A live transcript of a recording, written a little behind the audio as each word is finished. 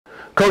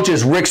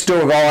Coaches, Rick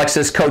Stewart of All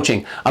Access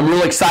Coaching. I'm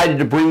really excited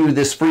to bring you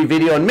this free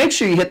video, and make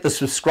sure you hit the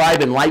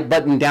subscribe and like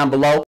button down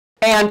below.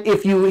 And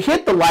if you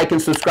hit the like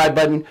and subscribe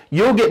button,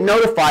 you'll get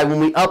notified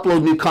when we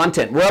upload new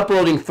content. We're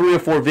uploading 3 or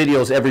 4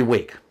 videos every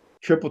week.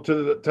 Triple to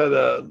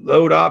the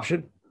load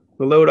option.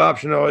 The load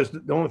option always,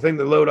 the only thing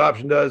the load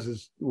option does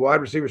is wide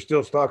receiver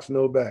still stalks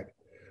no back.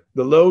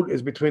 The load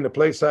is between the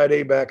play side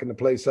A back and the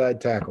play side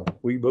tackle.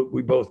 We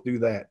both do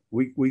that.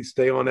 We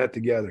stay on that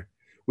together.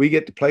 We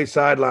get the play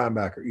side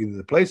linebacker. Either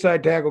the play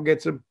side tackle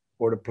gets him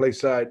or the play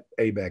side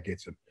A back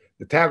gets him.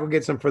 The tackle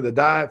gets him for the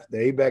dive. The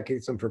A back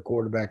gets him for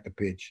quarterback to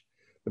pitch.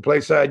 The play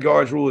side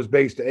guards rule is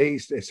base to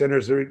ace. The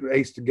centers are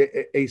ace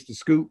to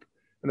scoop,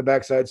 and the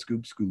backside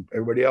scoop.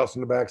 Everybody else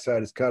on the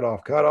backside is cut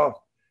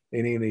off.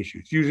 It ain't an issue.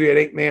 It's usually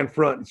an 8-man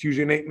front. It's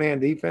usually an 8-man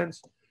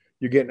defense.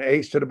 You're getting an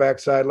ace to the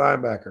backside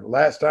linebacker.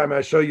 Last time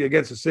I showed you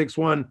against a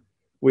 6-1,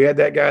 we had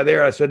that guy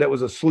there. I said that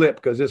was a slip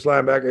because this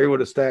linebacker, he would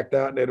have stacked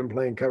out and they'd been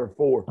playing cover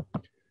 4.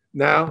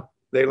 Now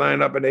they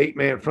line up an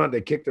 8-man front. They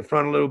kick the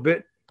front a little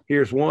bit.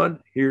 Here's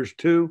 1, here's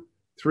 2,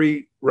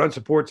 3 run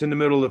supports in the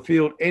middle of the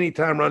field.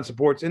 Anytime run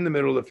supports in the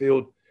middle of the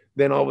field,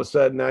 then all of a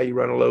sudden now you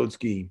run a load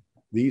scheme.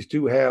 These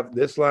two have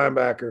this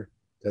linebacker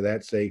to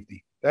that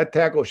safety. That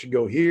tackle should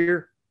go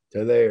here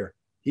to there.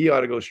 He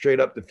ought to go straight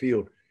up the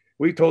field.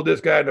 We told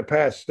this guy in the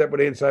past, step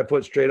with the inside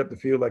foot straight up the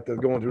field like they're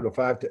going through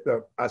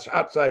the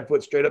outside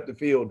foot straight up the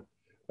field,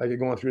 like you're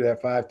going through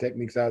that 5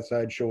 techniques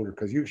outside shoulder.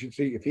 Because you should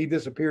see if he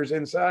disappears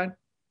inside,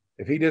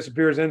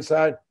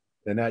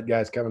 then that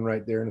guy's coming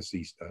right there in a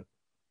C stunt.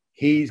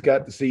 He's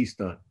got the C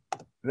stunt.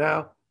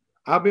 Now,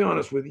 I'll be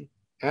honest with you.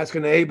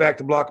 Asking the A back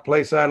to block a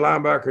play side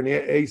linebacker in the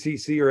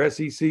ACC or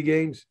SEC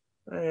games,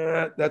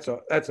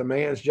 that's a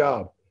man's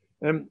job.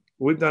 And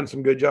we've done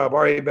some good job.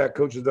 Our A-back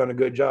coach has done a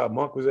good job.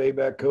 Monk was an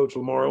A-back coach.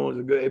 Lamar Owens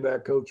was a good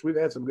A-back coach. We've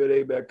had some good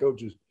A-back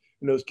coaches,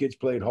 and those kids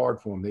played hard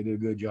for them. They did a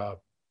good job.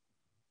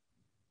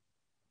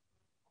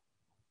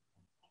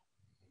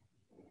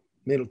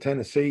 Middle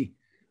Tennessee,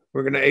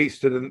 we're going to ace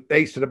to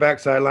the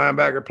backside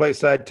linebacker. Play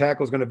side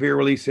tackle is going to veer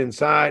release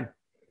inside.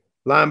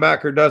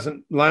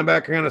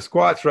 Linebacker kind of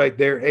squats right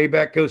there.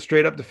 A-back goes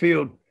straight up the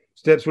field.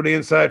 Steps with the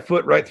inside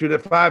foot right through the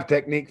 5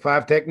 technique.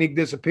 5 technique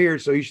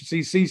disappears, so you should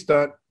see C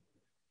stunt.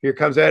 Here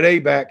comes that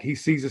A-back. He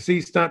sees a C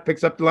stunt,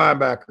 picks up the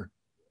linebacker.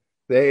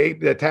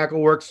 The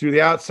tackle works through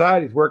the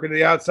outside. He's working to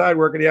the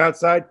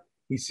outside,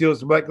 He seals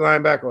the back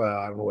linebacker. Well,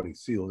 I don't know what he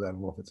seals. I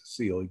don't know if it's a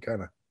seal.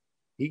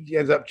 He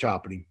ends up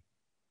chopping him.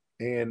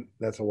 And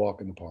that's a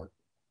walk in the park.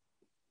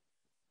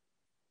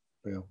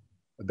 Well,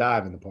 a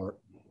dive in the park.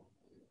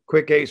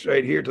 Quick ace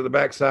right here to the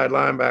backside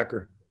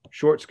linebacker.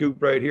 Short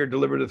scoop right here.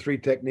 Deliver the 3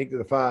 technique to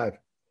the 5.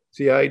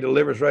 See how he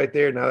delivers right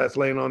there? Now that's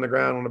laying on the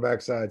ground on the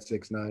backside,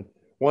 6-9.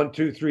 1,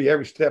 2, 3.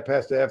 Every step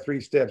has to have 3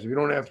 steps. If you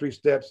don't have 3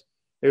 steps,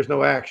 there's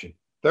no action.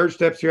 3rd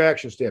step's your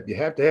action step. You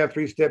have to have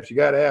 3 steps. You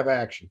got to have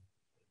action.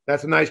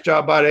 That's a nice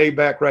job by the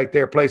A-back right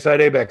there. Play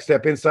side A-back.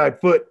 Step inside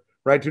foot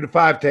right to the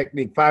 5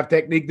 technique. 5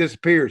 technique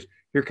disappears.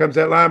 Here comes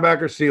that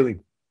linebacker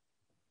ceiling.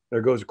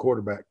 There goes the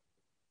quarterback.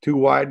 2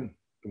 widen.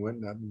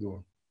 Went out the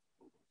door.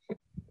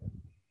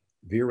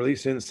 Veer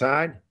release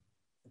inside.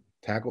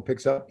 Tackle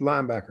picks up the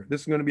linebacker.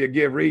 This is going to be a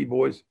give read,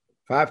 boys.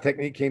 5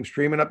 technique came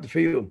streaming up the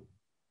field.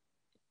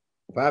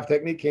 5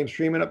 technique came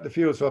streaming up the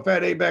field. So if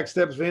that A-back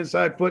steps the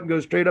inside foot and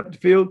goes straight up the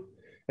field,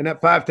 and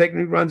that 5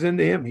 technique runs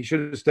into him, he should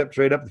have stepped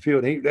straight up the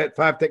field. That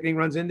 5 technique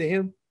runs into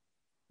him,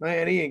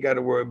 man, he ain't got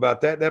to worry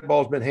about that. That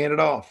ball's been handed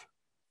off.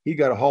 He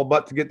got a haul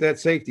butt to get that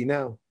safety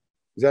now,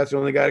 because that's the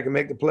only guy that can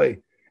make the play.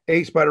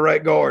 Ace by the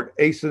right guard.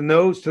 Ace to the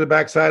nose to the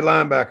backside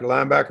linebacker.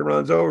 Linebacker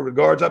runs over. The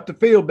guard's up the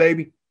field,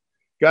 baby.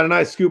 Got a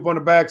nice scoop on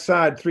the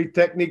backside. 3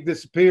 technique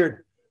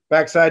disappeared.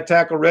 Backside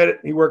tackle read it.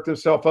 He worked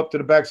himself up to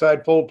the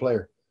backside fold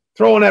player.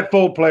 Throwing that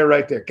fold player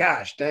right there.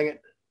 Gosh, dang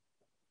it.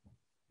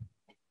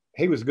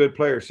 He was a good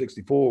player,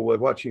 64.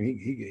 Watch him.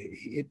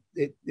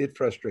 It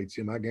frustrates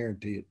him. I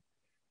guarantee it.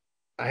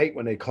 I hate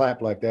when they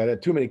clap like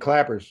that. Too many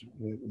clappers.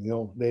 You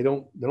know, they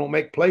don't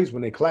make plays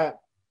when they clap.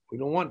 We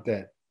don't want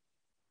that.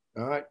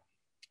 All right.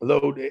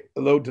 Load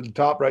to the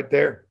top right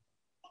there.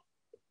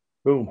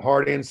 Boom.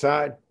 Hard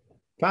inside.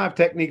 5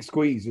 technique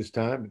squeeze this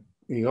time.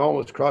 You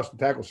almost crossed the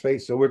tackle's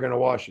face, so we're going to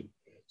wash it.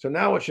 So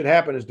now what should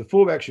happen is the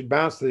fullback should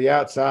bounce to the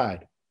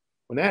outside.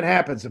 When that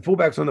happens, the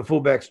fullback's on the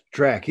fullback's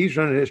track. He's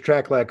running his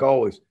track like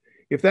always.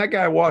 If that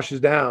guy washes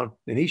down,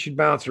 then he should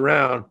bounce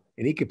around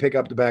and he can pick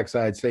up the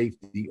backside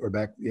safety or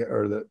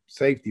the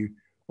safety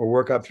or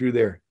work up through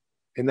there.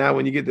 And now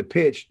when you get the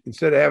pitch,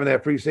 instead of having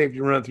that free safety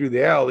run through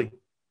the alley,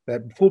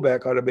 that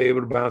fullback ought to be able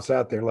to bounce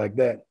out there like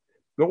that.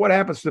 But what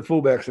happens to the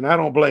fullbacks? And I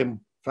don't blame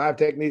them. 5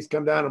 techniques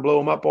come down and blow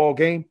them up all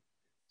game.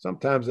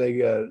 Sometimes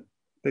they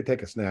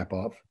take a snap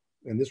off,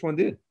 and this one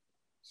did.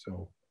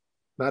 So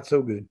not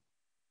so good.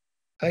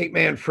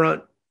 8-man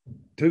front,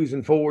 2s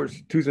and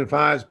 4s, 2s and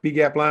 5s,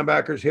 B-gap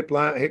linebackers, hip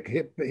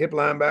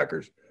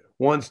linebackers.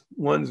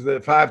 One's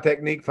the 5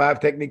 technique. 5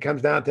 technique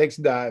comes down, takes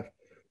a dive.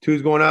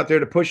 2's going out there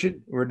to push it.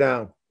 We're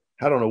down.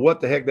 I don't know what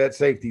the heck that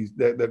safety,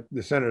 the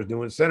center's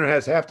doing. The center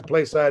has half the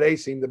play side A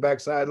seam, the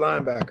backside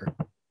linebacker.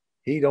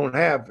 He don't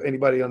have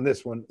anybody on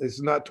this one. This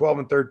is not 12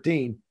 and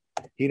 13.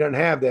 He doesn't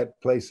have that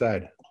play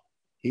side.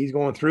 He's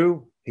going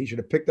through. He should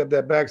have picked up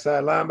that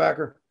backside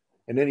linebacker,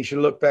 and then he should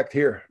look back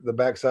here, the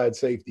backside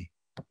safety.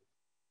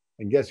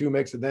 And guess who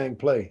makes the dang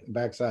play?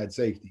 Backside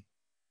safety.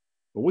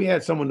 But we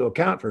had someone to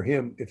account for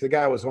him. If the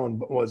guy was on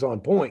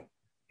point,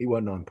 he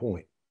wasn't on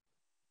point.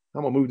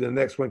 I'm gonna move to the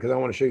next one because I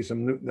want to show you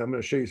some new. I'm going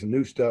to show you some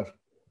new stuff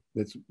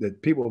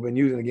that people have been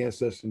using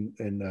against us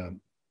and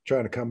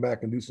trying to come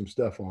back and do some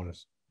stuff on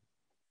us.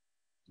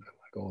 I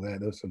like all that.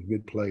 Those are some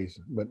good plays,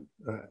 but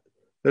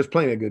there's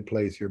plenty of good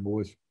plays here,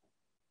 boys.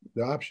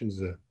 The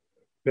options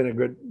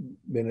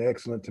been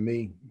excellent to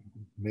me.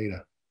 Made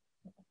a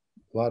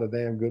lot of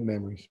damn good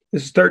memories.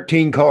 This is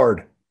 13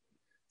 card.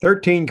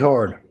 13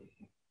 card.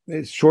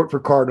 It's short for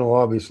Cardinal,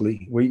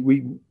 obviously.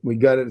 We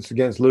got it. It's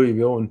against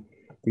Louisville, and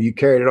you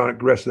carried it on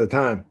the rest of the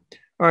time.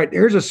 All right,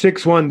 here's a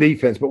 6-1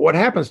 defense. But what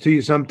happens to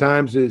you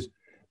sometimes is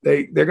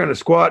they're going to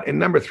squat, and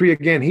number 3,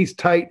 again, he's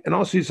tight. And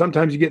also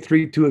sometimes you get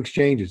 3-2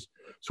 exchanges.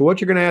 So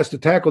what you're going to ask the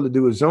tackle to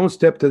do is zone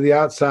step to the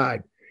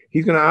outside.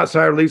 He's going to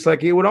outside release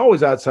like he would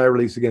always outside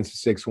release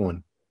against a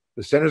 6-1.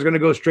 The center's going to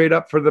go straight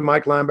up for the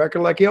Mike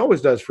linebacker like he always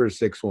does for a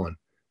 6-1.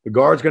 The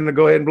guard's going to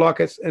go ahead and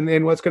block us. And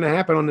then what's going to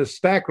happen on this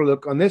stack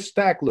look, and it's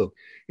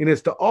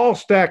the all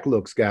stack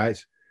looks,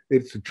 guys.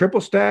 It's a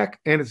triple stack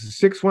and it's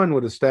a 6-1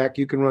 with a stack.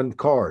 You can run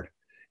card.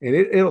 And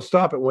it'll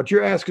stop it. What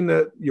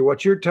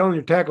you're telling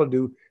your tackle to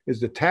do is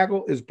the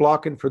tackle is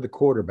blocking for the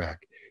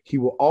quarterback. He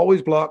will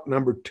always block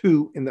number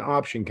 2 in the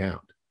option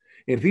count.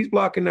 And if he's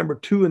blocking number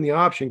 2 in the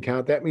option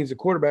count, that means the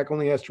quarterback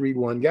only has to read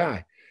one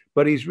guy.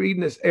 But he's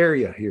reading this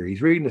area here.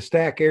 He's reading the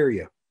stack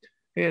area.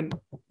 And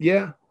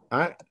yeah,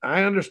 I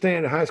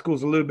understand high school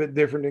is a little bit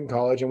different than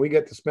college, and we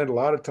get to spend a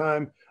lot of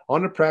time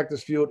on the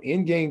practice field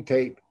in game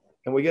tape,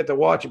 and we get to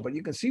watch it. But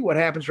you can see what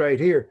happens right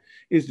here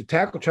is the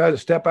tackle tries to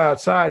step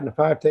outside, and the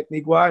 5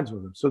 technique widens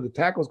with him. So the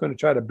tackle is going to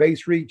try to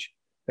base reach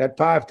that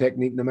 5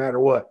 technique no matter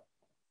what.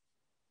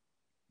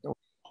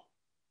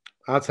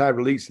 Outside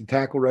release the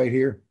tackle right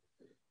here.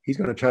 He's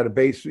going to try to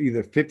base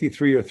either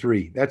 53 or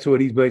 3. That's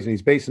what he's basing.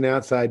 He's basing the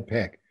outside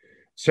peck.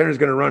 Center's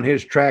going to run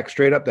his track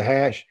straight up the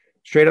hash,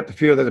 straight up the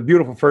field. That's a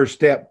beautiful first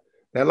step.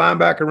 That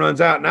linebacker runs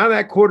out. Now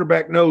that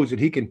quarterback knows that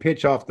he can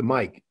pitch off the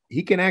mic.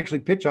 He can actually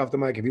pitch off the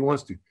mic if he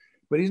wants to.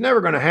 But he's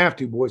never going to have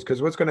to, boys,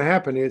 because what's going to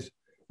happen is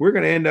we're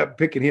going to end up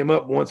picking him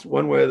up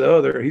one way or the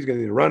other. He's going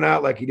to run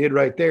out like he did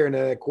right there, and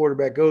then that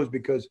quarterback goes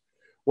because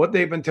what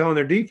they've been telling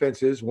their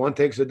defense is 1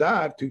 takes a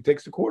dive, 2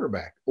 takes the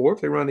quarterback. Or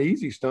if they run the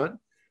easy stunt,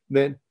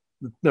 then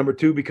number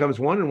 2 becomes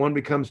 1 and 1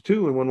 becomes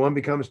 2. And when 1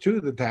 becomes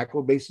 2, the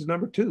tackle bases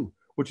number 2,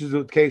 which is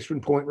the case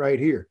from point right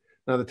here.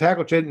 Now, the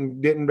tackle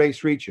didn't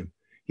base reach him.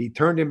 He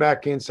turned him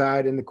back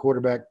inside, and the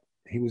quarterback,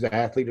 he was an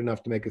athlete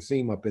enough to make a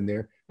seam up in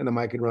there, and the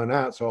mic could run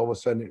out. So all of a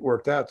sudden it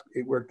worked out.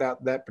 It worked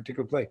out that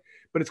particular play.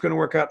 But it's going to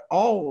work out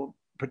all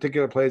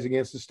particular plays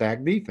against the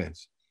stack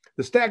defense.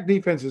 The stack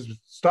defense is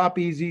stop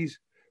easies,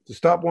 to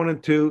stop 1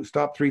 and 2,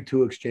 stop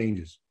 3-2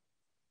 exchanges.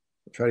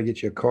 I'll try to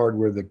get you a card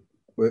where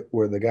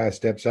the guy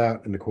steps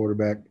out and the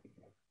quarterback,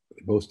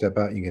 they both step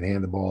out, and you can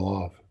hand the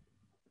ball off.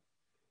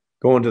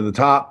 Going to the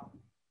top.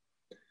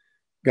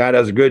 Guy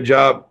does a good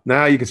job.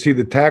 Now you can see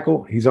the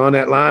tackle. He's on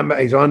that line.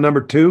 He's on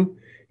number 2.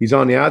 He's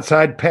on the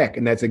outside peck,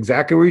 and that's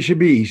exactly where he should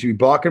be. He should be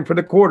blocking for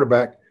the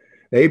quarterback.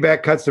 The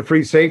A-back cuts the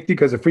free safety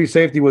because the free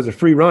safety was a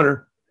free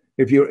runner.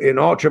 If you in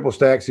all triple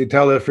stacks, you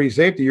tell the free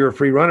safety you're a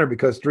free runner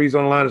because 3's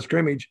on the line of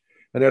scrimmage,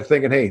 and they're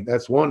thinking, hey,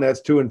 that's 1,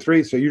 that's 2, and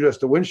 3, so you're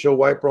just a windshield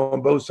wiper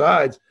on both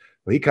sides.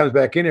 Well, he comes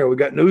back in there. We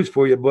got news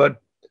for you, bud.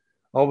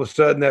 All of a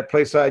sudden, that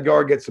play side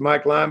guard gets the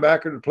Mike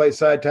linebacker. The play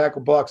side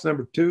tackle blocks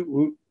number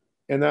 2,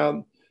 and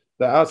now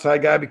the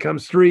outside guy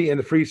becomes 3, and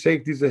the free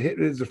safety is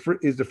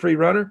the free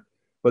runner,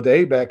 but the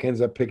A-back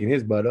ends up picking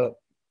his butt up,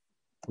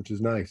 which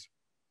is nice.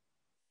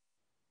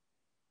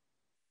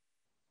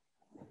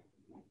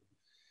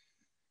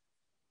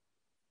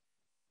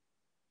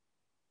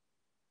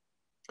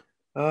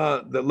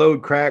 The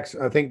load cracks.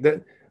 I think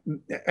that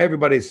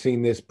everybody's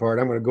seen this part.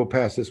 I'm going to go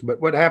past this, but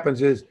what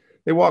happens is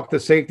they walk the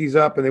safeties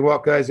up and they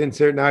walk guys in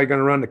there. Now you're going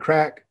to run the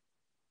crack,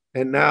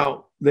 and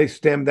now they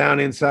stem down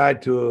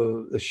inside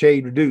to a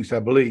shade reduce, I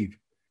believe.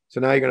 So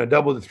now you're going to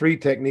double the 3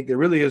 technique. There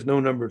really is no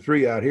number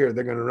 3 out here.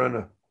 They're going to run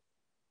a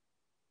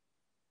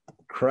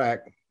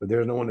crack, but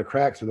there's no one to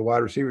crack, so the wide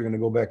receiver is going to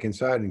go back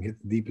inside and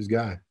hit the deepest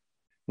guy.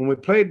 When we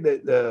played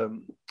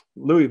the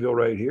Louisville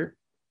right here,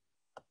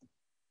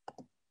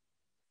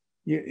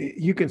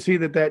 you can see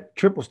that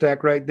triple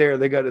stack right there,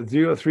 they got a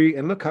 0-3,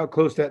 and look how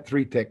close that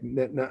 3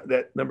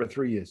 that number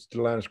 3 is to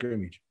the line of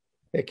scrimmage.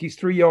 Heck, he's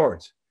 3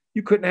 yards.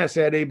 You couldn't ask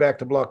that A-back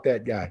to block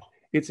that guy.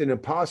 It's an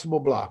impossible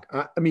block.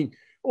 I mean,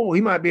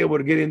 he might be able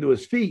to get into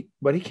his feet,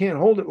 but he can't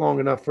hold it long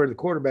enough for the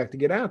quarterback to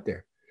get out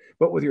there.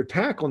 But with your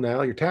tackle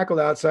now, your tackle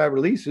outside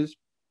releases,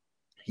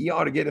 he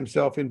ought to get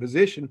himself in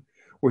position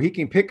where he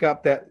can pick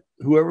up that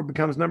whoever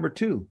becomes number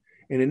 2.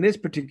 And in this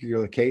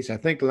particular case, I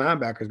think the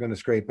linebacker is going to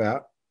scrape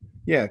out.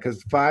 Yeah,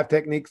 because 5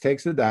 techniques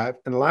takes the dive,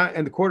 and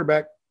the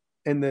quarterback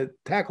and the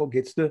tackle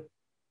gets the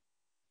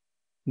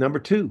number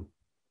 2.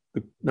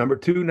 The number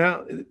 2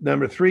 now,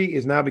 number 3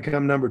 is now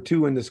become number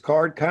 2 in this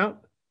card count.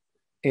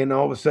 And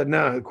all of a sudden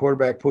now the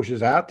quarterback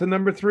pushes out to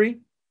number 3.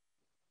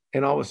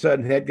 And all of a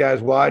sudden that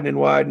guy's wide and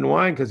wide and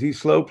wide because he's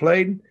slow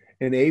played.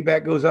 And the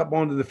A-back goes up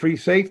onto the free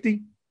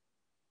safety.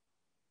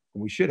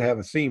 We should have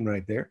a seam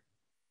right there.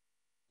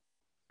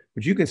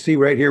 But you can see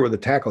right here where the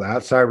tackle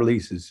outside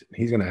releases.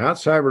 He's going to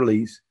outside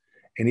release,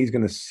 and he's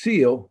going to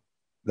seal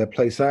the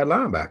play side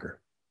linebacker.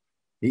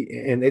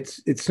 And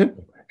it's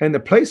simple. And the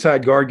play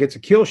side guard gets a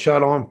kill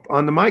shot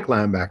on the Mike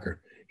linebacker.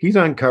 He's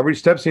uncovered,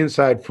 steps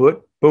inside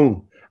foot,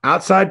 boom.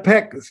 Outside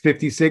peck is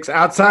 56,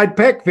 outside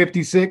peck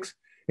 56.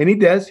 And he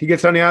does. He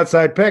gets on the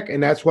outside peck,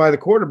 and that's why the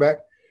quarterback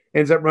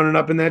ends up running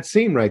up in that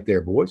seam right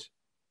there, boys.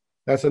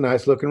 That's a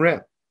nice looking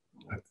rep.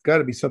 It's got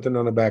to be something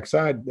on the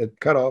backside, that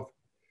cutoff,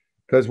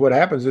 because what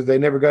happens is they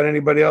never got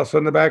anybody else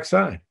on the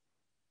backside.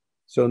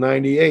 So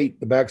 98,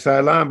 the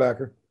backside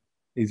linebacker,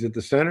 he's at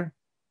the center.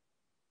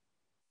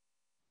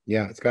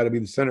 Yeah, it's got to be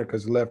the center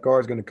because the left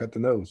guard is going to cut the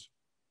nose.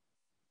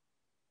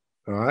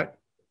 All right.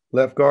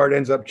 Left guard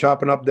ends up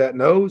chopping up that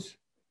nose.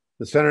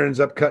 The center ends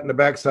up cutting the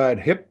backside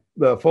hip,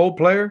 the fold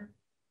player.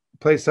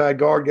 Play side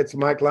guard gets the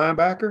Mike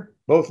linebacker.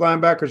 Both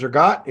linebackers are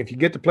got. If you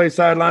get the play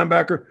side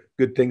linebacker,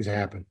 good things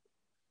happen.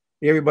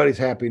 Everybody's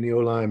happy in the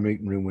O-line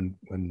meeting room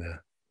when the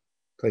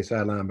play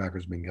side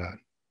linebacker's been got.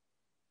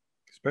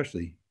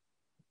 Especially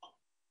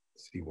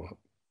Sewak.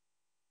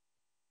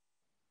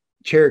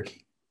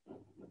 Cherokee.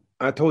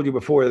 I told you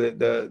before that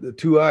the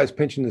 2 eyes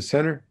pinching the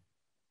center,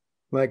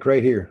 like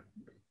right here.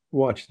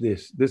 Watch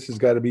this. This has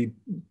got to be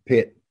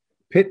Pitt.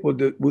 Pitt will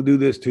do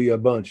this to you a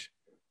bunch.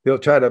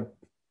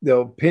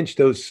 They'll pinch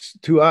those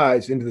 2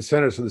 eyes into the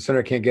center so the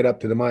center can't get up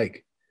to the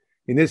mic.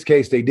 In this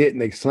case, they didn't.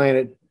 They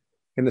slanted,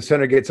 and the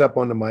center gets up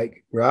on the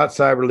mic. We're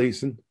outside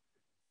releasing.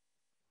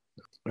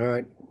 All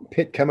right.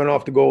 Pitt coming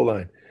off the goal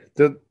line.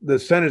 The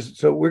center's,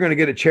 so we're going to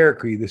get a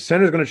Cherokee. The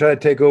center's going to try to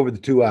take over the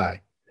 2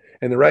 eye,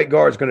 and the right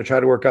guard's going to try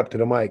to work up to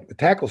the mic. The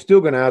tackle's still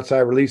going to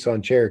outside release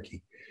on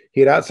Cherokee. He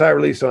had outside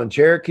release on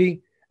Cherokee,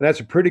 and that's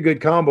a pretty good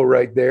combo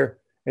right there.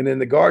 And then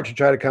the guard should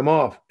try to come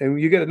off. And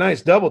you get a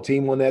nice double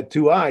team on that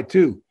 2 eye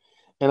too.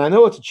 And I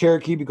know it's a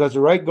Cherokee because the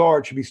right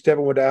guard should be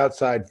stepping with the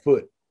outside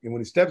foot. And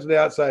when he steps with the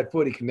outside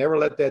foot, he can never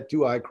let that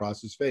 2 eye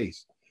cross his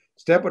face.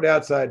 Step with the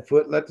outside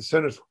foot, let the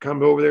center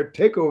come over there,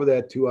 take over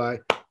that 2 eye,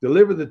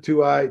 deliver the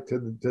 2 eye to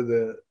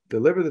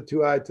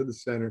the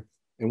center,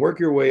 and work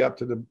your way up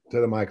to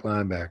the Mike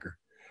linebacker.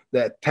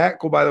 That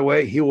tackle, by the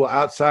way, he will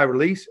outside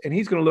release, and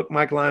he's going to look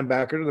Mike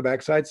linebacker to the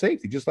backside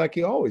safety, just like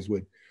he always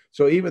would.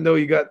 So even though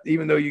you got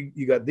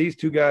these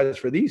 2 guys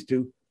for these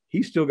 2,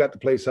 he's still got the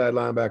play side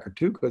linebacker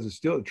too, because it's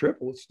still a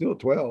triple. It's still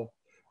 12.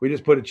 We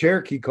just put a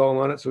Cherokee call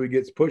on it, so he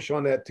gets pushed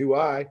on that 2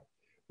 eye.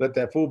 Let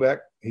that fullback,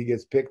 he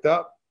gets picked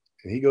up,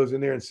 and he goes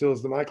in there and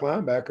seals the Mike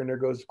linebacker, and there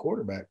goes the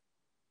quarterback.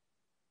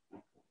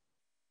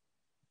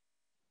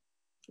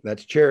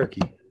 That's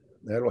Cherokee.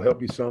 That'll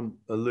help you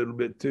a little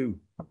bit too.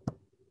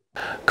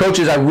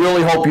 Coaches, I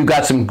really hope you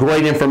got some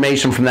great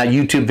information from that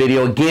YouTube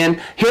video.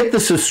 Again, hit the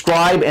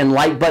subscribe and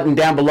like button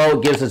down below.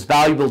 It gives us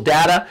valuable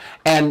data,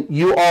 and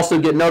you also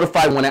get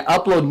notified when I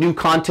upload new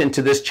content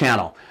to this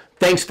channel.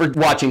 Thanks for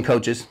watching,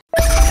 coaches.